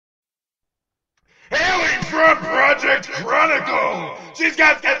from Project Chronicle. She's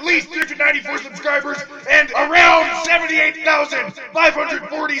got at least 394 subscribers and around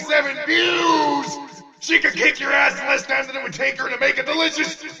 78,547 views. She could kick your ass in less time than it would take her to make a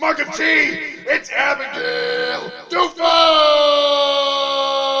delicious mug of tea. It's Abigail Dufo!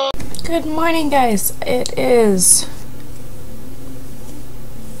 Good morning, guys. It is...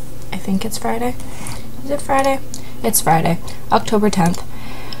 I think it's Friday. Is it Friday? It's Friday, October 10th.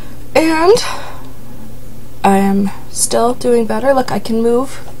 And I am still doing better. Look, I can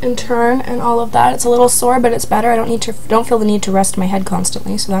move and turn and all of that. It's a little sore, but it's better. I don't feel the need to rest my head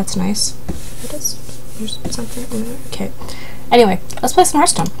constantly, so that's nice. It is. There's something. Okay. Anyway, let's play some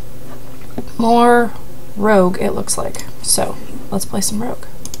Hearthstone. More Rogue, it looks like. So, let's play some Rogue.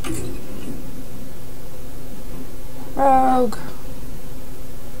 Rogue.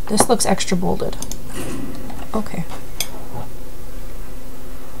 This looks extra bolded. Okay.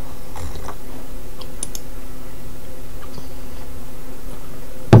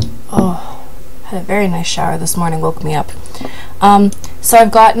 Oh, had a very nice shower this morning, woke me up. So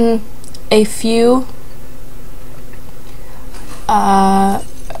I've gotten a few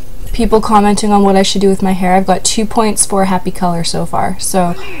people commenting on what I should do with my hair. I've got 2 points for happy color so far,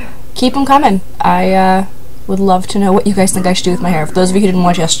 so keep them coming. I would love to know what you guys think I should do with my hair. For those of you who didn't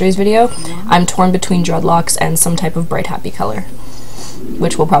watch yesterday's video, I'm torn between dreadlocks and some type of bright happy color,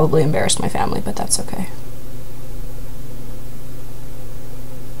 which will probably embarrass my family, but that's okay.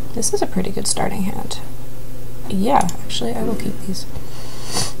 This is a pretty good starting hand. Yeah, actually, I will keep these.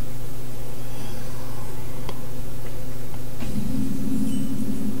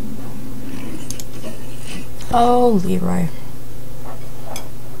 Oh, Leroy.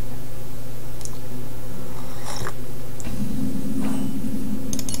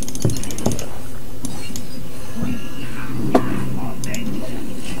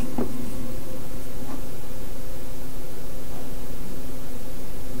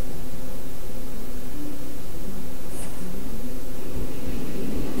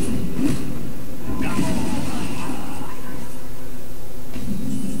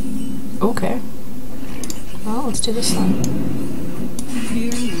 Okay. Well, let's do this then.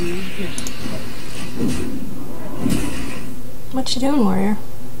 What you doing, warrior?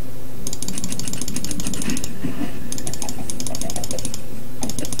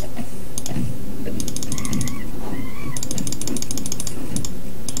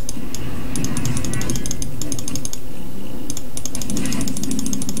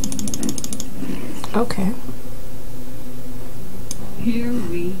 Okay. Here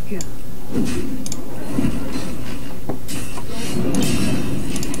we go.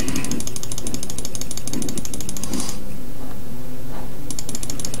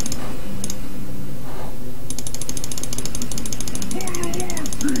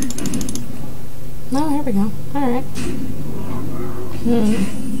 No, here we go. Alright.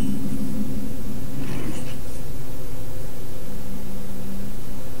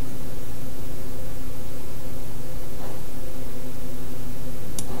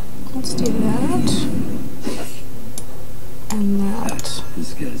 Let's do that. And that.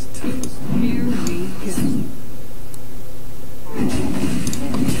 This guy's toast. Here we go.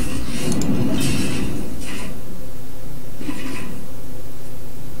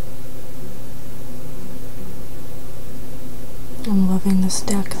 I'm loving this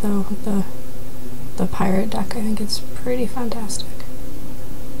deck though, the pirate deck. I think it's pretty fantastic.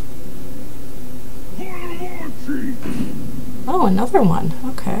 Oh, another one.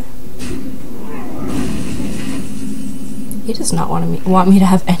 Okay. He does not want me to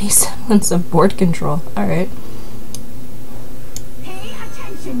have any semblance of board control. All right. Pay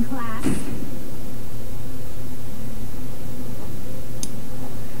attention, class.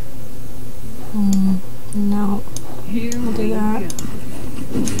 No. We'll do that.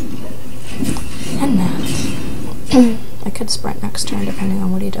 And that. I could sprint next turn depending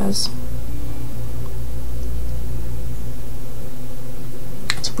on what he does.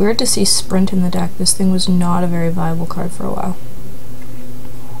 It's weird to see sprint in the deck. This thing was not a very viable card for a while.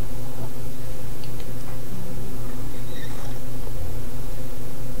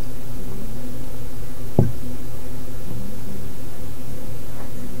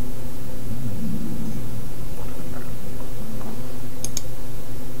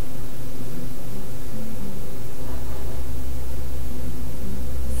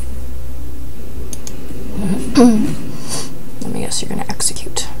 Let me guess, you're gonna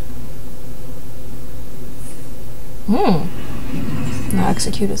execute. No,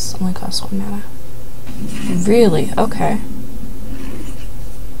 execute is only costs 1 mana. Really? Okay.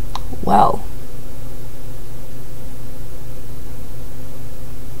 Well.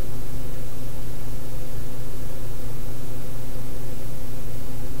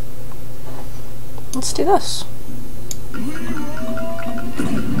 Let's do this.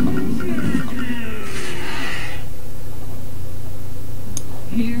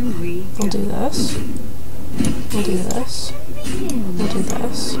 Here we We'll do this. We'll do this. We'll do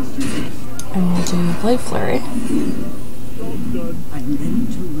this. And we'll do Blade Flurry. I'm going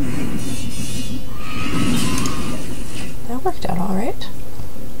to learn. That worked out alright.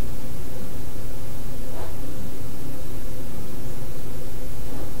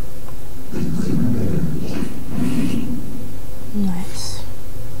 Nice.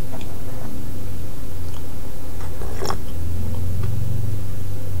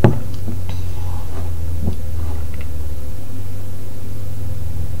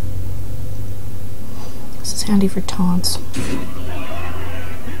 This is handy for taunts.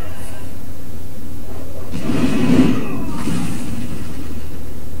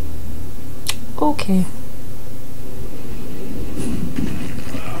 Okay.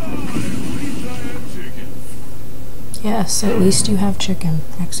 Yes, at least you have chicken.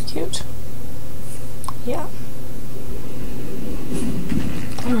 Execute. Yeah.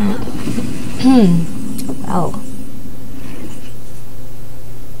 Alright. Well.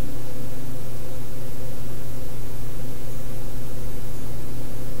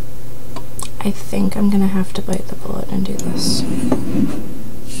 I think I'm gonna have to bite the bullet and do this.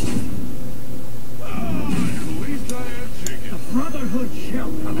 Brotherhood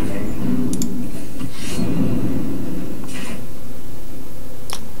shall prevail.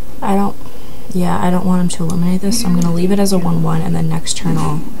 I don't want him to eliminate this, so I'm gonna leave it as a 1-1, and then next turn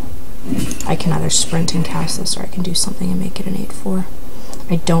I can either sprint and cast this, or I can do something and make it an 8-4.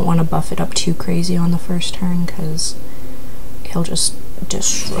 I don't want to buff it up too crazy on the first turn, because he'll just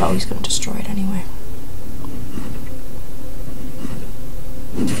destroy, oh, he's gonna destroy it anyway.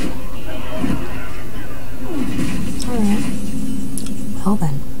 Alright. Well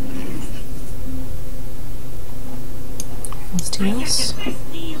then. Let's do this.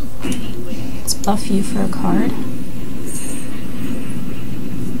 Let's buff you for a card.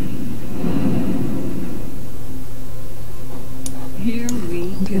 Here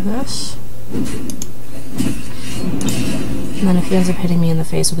we Do this. And then if he ends up hitting me in the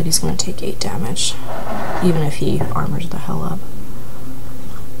face with it, he's going to take 8 damage. Even if he armors the hell up.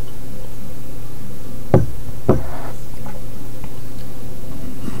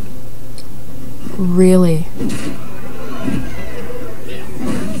 Really?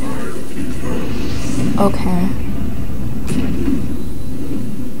 Okay.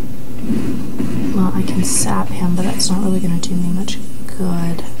 Well, I can sap him, but that's not really going to do me much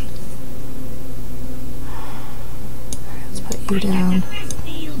good. Let's put you down.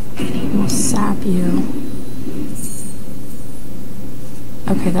 We'll sap you.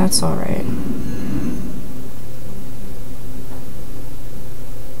 Okay, that's alright.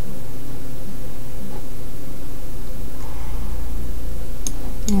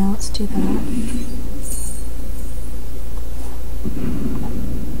 Yeah, let's do that.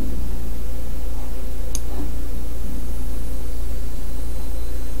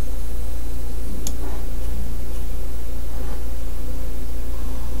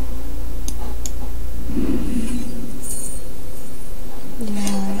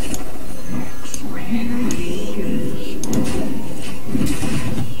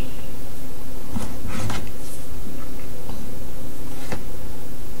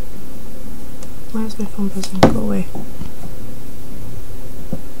 Why is my phone buzzing? Go away.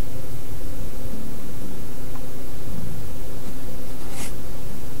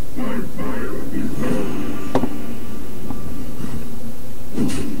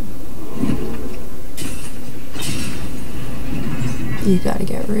 You gotta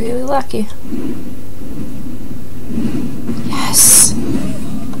get really lucky. Yes!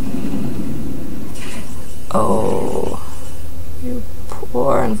 Oh, you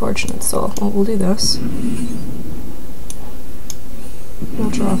poor unfortunate soul. Well, we'll do this. We'll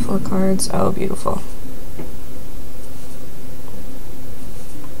draw 4 cards. Oh, beautiful.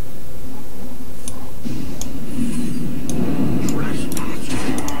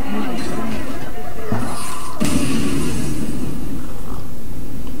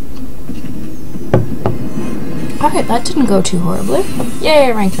 Alright, that didn't go too horribly.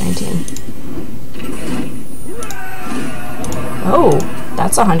 Yay, rank 19. Oh,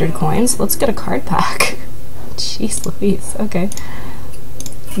 that's 100 coins. Let's get a card pack. Jeez Louise, okay.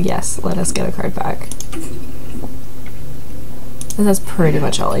 Yes, let us get a card pack. And that's pretty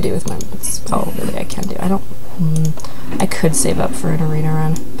much all I do with my... Oh, really, I can do. I don't... I could save up for an arena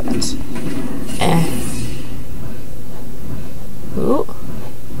run, but... Ooh.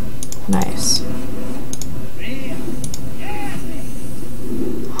 Nice.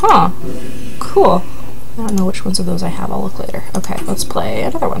 Huh. Cool. I don't know which ones of those I have. I'll look later. Okay, let's play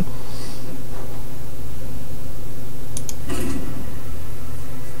another one.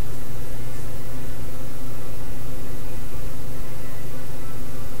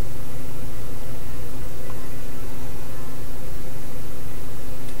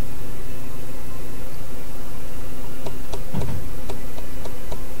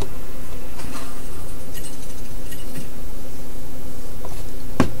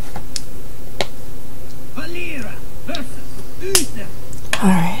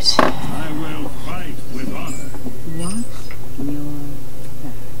 Alright. I will fight with honor. Watch your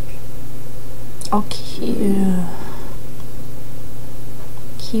back. I'll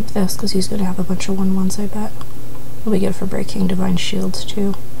keep this because he's going to have a bunch of 1/1s, I bet. It'll be good for breaking divine shields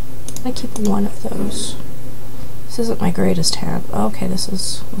too. I keep one of those. This isn't my greatest hand. Okay, this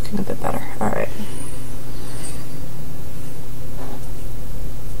is looking a bit better. Alright.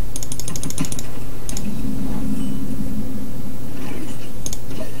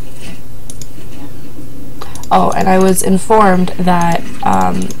 Oh, and I was informed that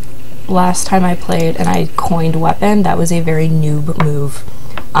last time I played and I coined weapon, that was a very noob move.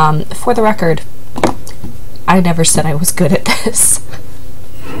 For the record, I never said I was good at this.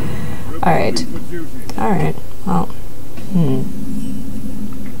 Alright. Alright. Well.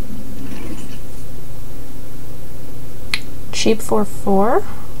 Cheap 4/4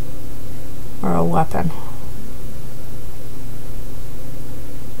 or a weapon?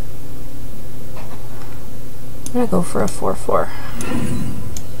 I'm gonna go for a 4/4.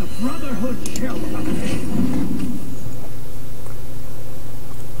 The Brotherhood shall obtain.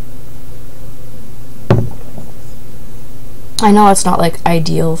 I know it's not like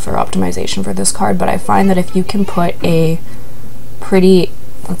ideal for optimization for this card, but I find that if you can put a pretty,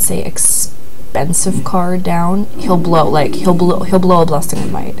 let's say, expensive card down, he'll blow a Blessing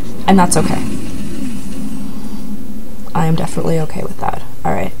of Might, and that's okay. I am definitely okay with that.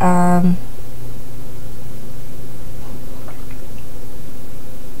 All right. Alright.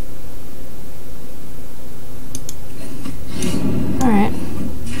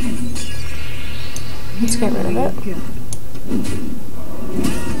 Let's get rid of it.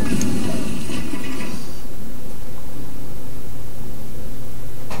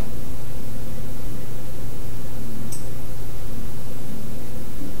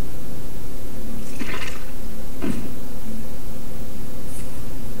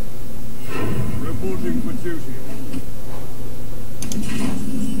 Reporting for duty.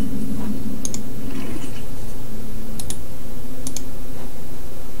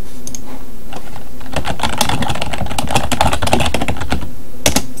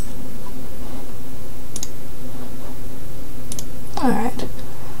 Alright.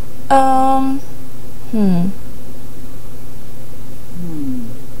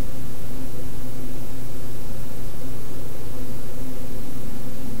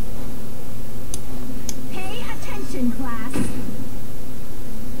 Pay attention, class.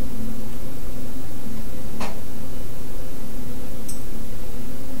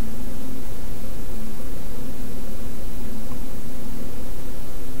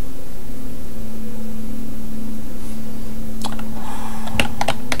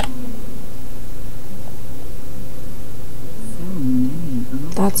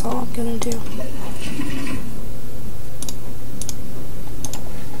 That's all I'm gonna do. Not on my match.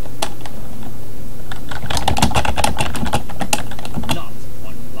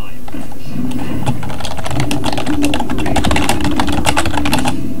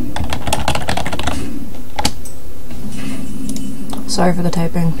 Sorry for the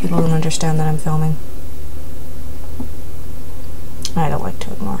typing. People don't understand that I'm filming. I don't like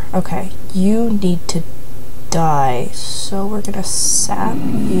to ignore. Okay, you need to die, so we're gonna sap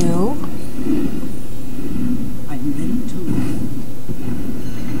you. I'm ready to learn.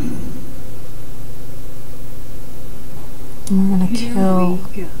 And we're gonna kill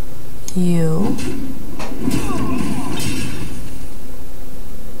you.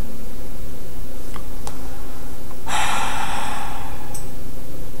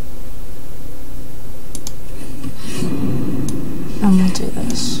 And we'll do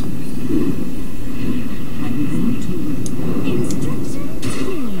this.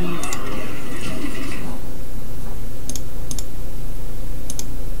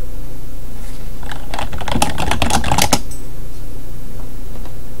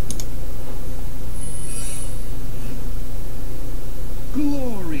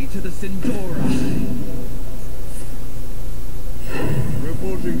 Glory to the Sindora.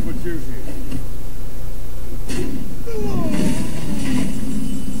 Reporting for duty.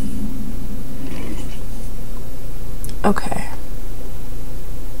 Okay.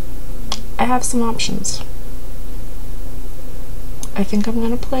 I have some options. I think I'm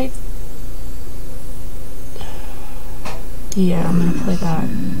gonna play... Yeah, I'm gonna play that.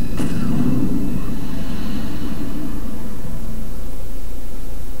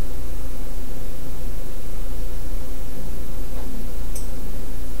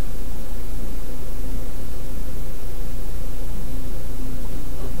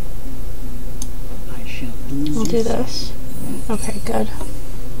 I'll do this. Okay, good.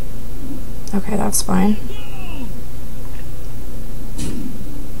 Okay, that's fine.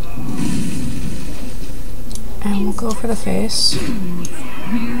 And we'll go for the face.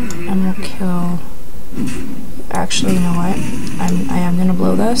 And we'll kill... Actually, you know what? I am gonna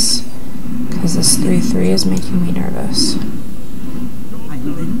blow this, because this 3-3 is making me nervous.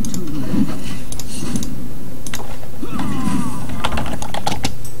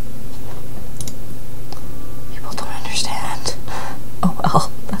 People don't understand. Oh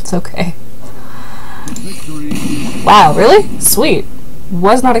well, that's okay. Wow, really? Sweet.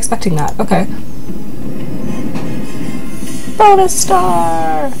 Was not expecting that. Okay. Bonus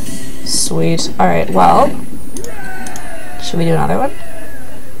star! Sweet. Alright, well. Should we do another one?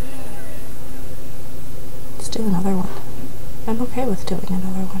 Let's do another one. I'm okay with doing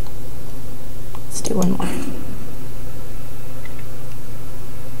another one. Let's do one more.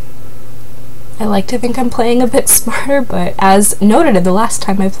 I like to think I'm playing a bit smarter, but as noted in the last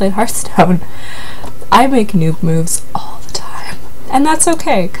time I played Hearthstone, I make noob moves all the time. And that's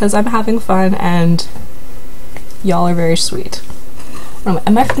okay, because I'm having fun and y'all are very sweet.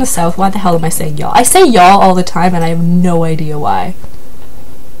 Am I from the south? Why the hell am I saying y'all? I say y'all all the time and I have no idea why.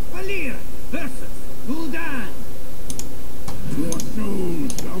 Valir versus Gul'dan. Your soul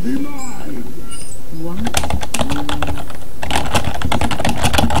shall be mine.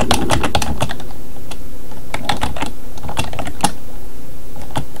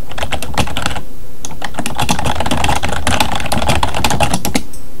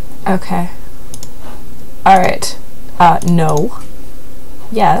 Okay. Alright. No.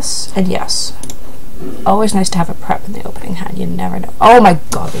 Yes, and yes. Always nice to have a prep in the opening hand. You never know. Oh my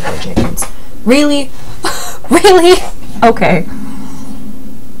god, they were chickens. Really? Really? Okay.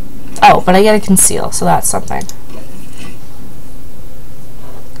 Oh, but I get a conceal, so that's something.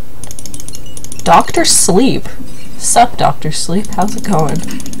 Dr. Sleep. Sup, Dr. Sleep? How's it going?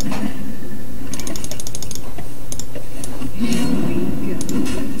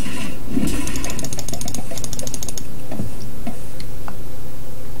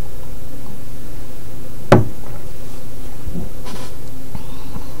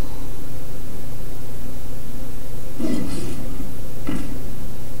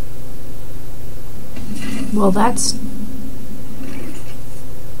 Well, that's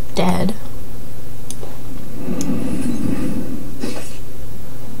dead.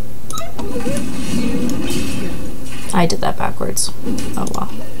 I did that backwards. Oh well.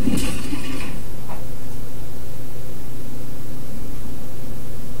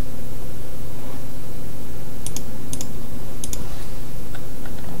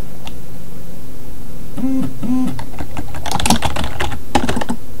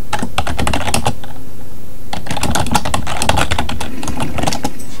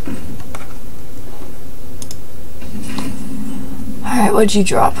 Alright, what'd you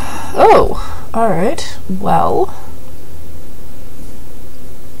drop? Oh, alright, well.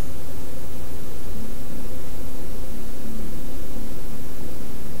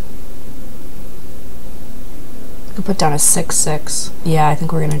 I could put down a 6/6. Yeah, I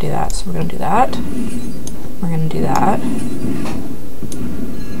think we're gonna do that. So we're gonna do that. We're gonna do that.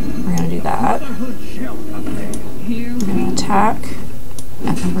 We're gonna do that. We're gonna attack.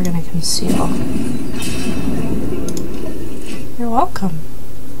 And then we're gonna conceal. You're welcome.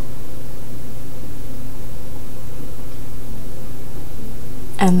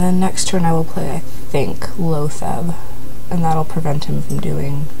 And then next turn I will play, I think, Lotheb. And that'll prevent him from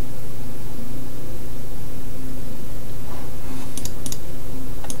doing...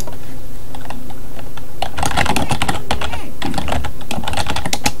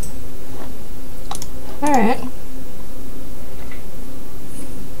 Alright.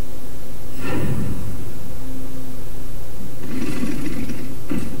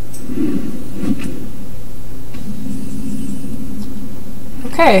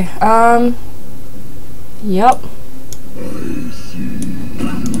 Okay, yep.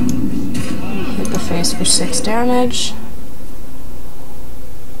 Hit the face for 6 damage.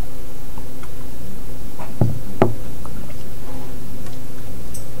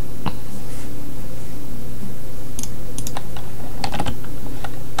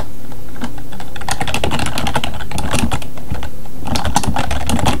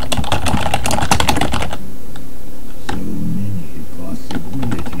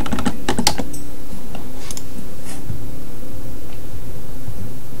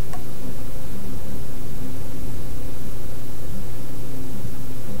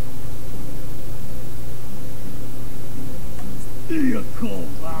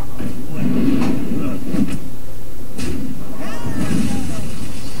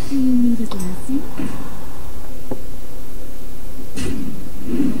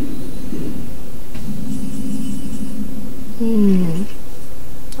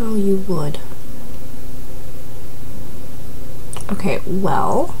 Oh, you would. Okay,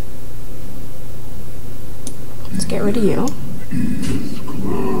 well, let's get rid of you.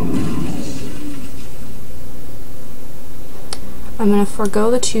 I'm gonna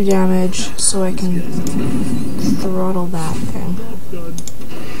forego the 2 damage so I can throttle that thing.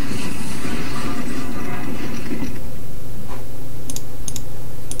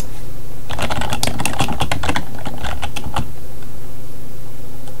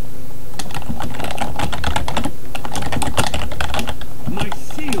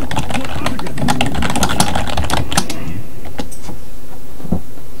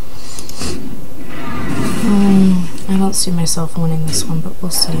 I don't see myself winning this one, but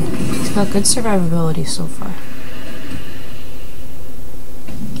we'll see. He's got good survivability so far.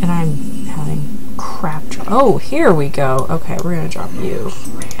 And I'm having crap. Oh, here we go. Okay, we're gonna drop you.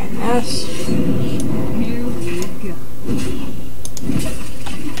 And this.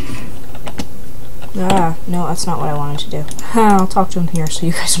 Ah, no, that's not what I wanted to do. I'll talk to him here so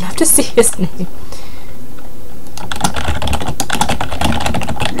you guys don't have to see his name.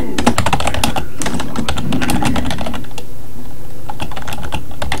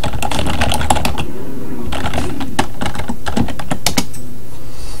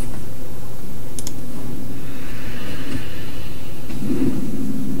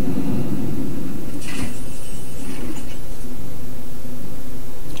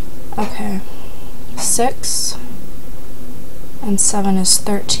 Okay, 6 and 7 is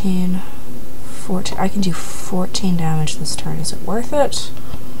 13, 14. I can do 14 damage this turn. Is it worth it?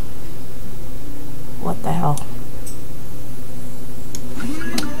 What the hell?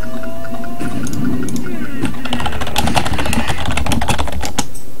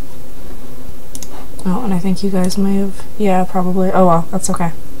 Oh, and I think you guys may have... Yeah, probably. Oh well, that's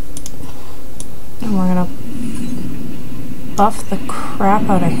okay. And we're gonna buff the crap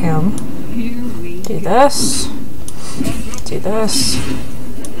out of him. Do this. Do this.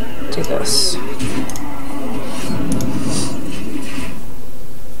 Do this.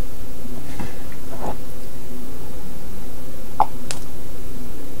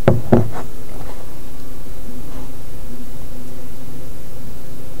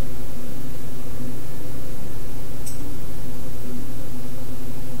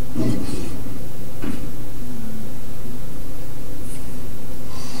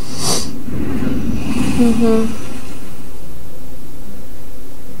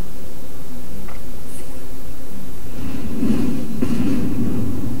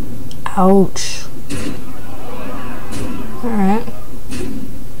 Ouch. Alright.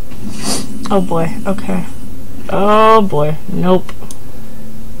 Oh boy, okay. Oh boy, nope.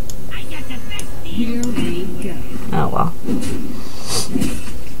 Here we go. Oh well.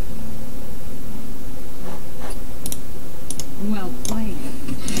 Well played.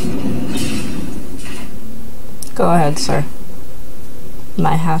 Go ahead, sir.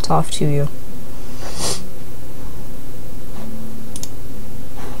 My hat off to you.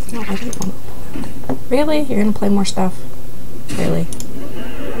 No, I didn't want to. Really? You're gonna play more stuff? Really?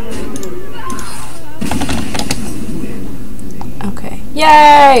 Okay.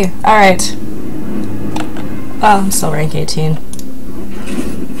 Yay! Alright. Oh, I'm still rank 18.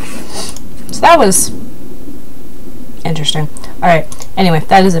 So that was interesting. Alright. Anyway,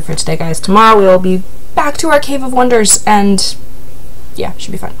 that is it for today, guys. Tomorrow we will be back to our Cave of Wonders, and yeah,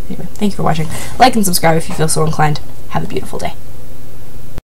 should be fun. Anyway, thank you for watching. Like and subscribe if you feel so inclined. Have a beautiful day.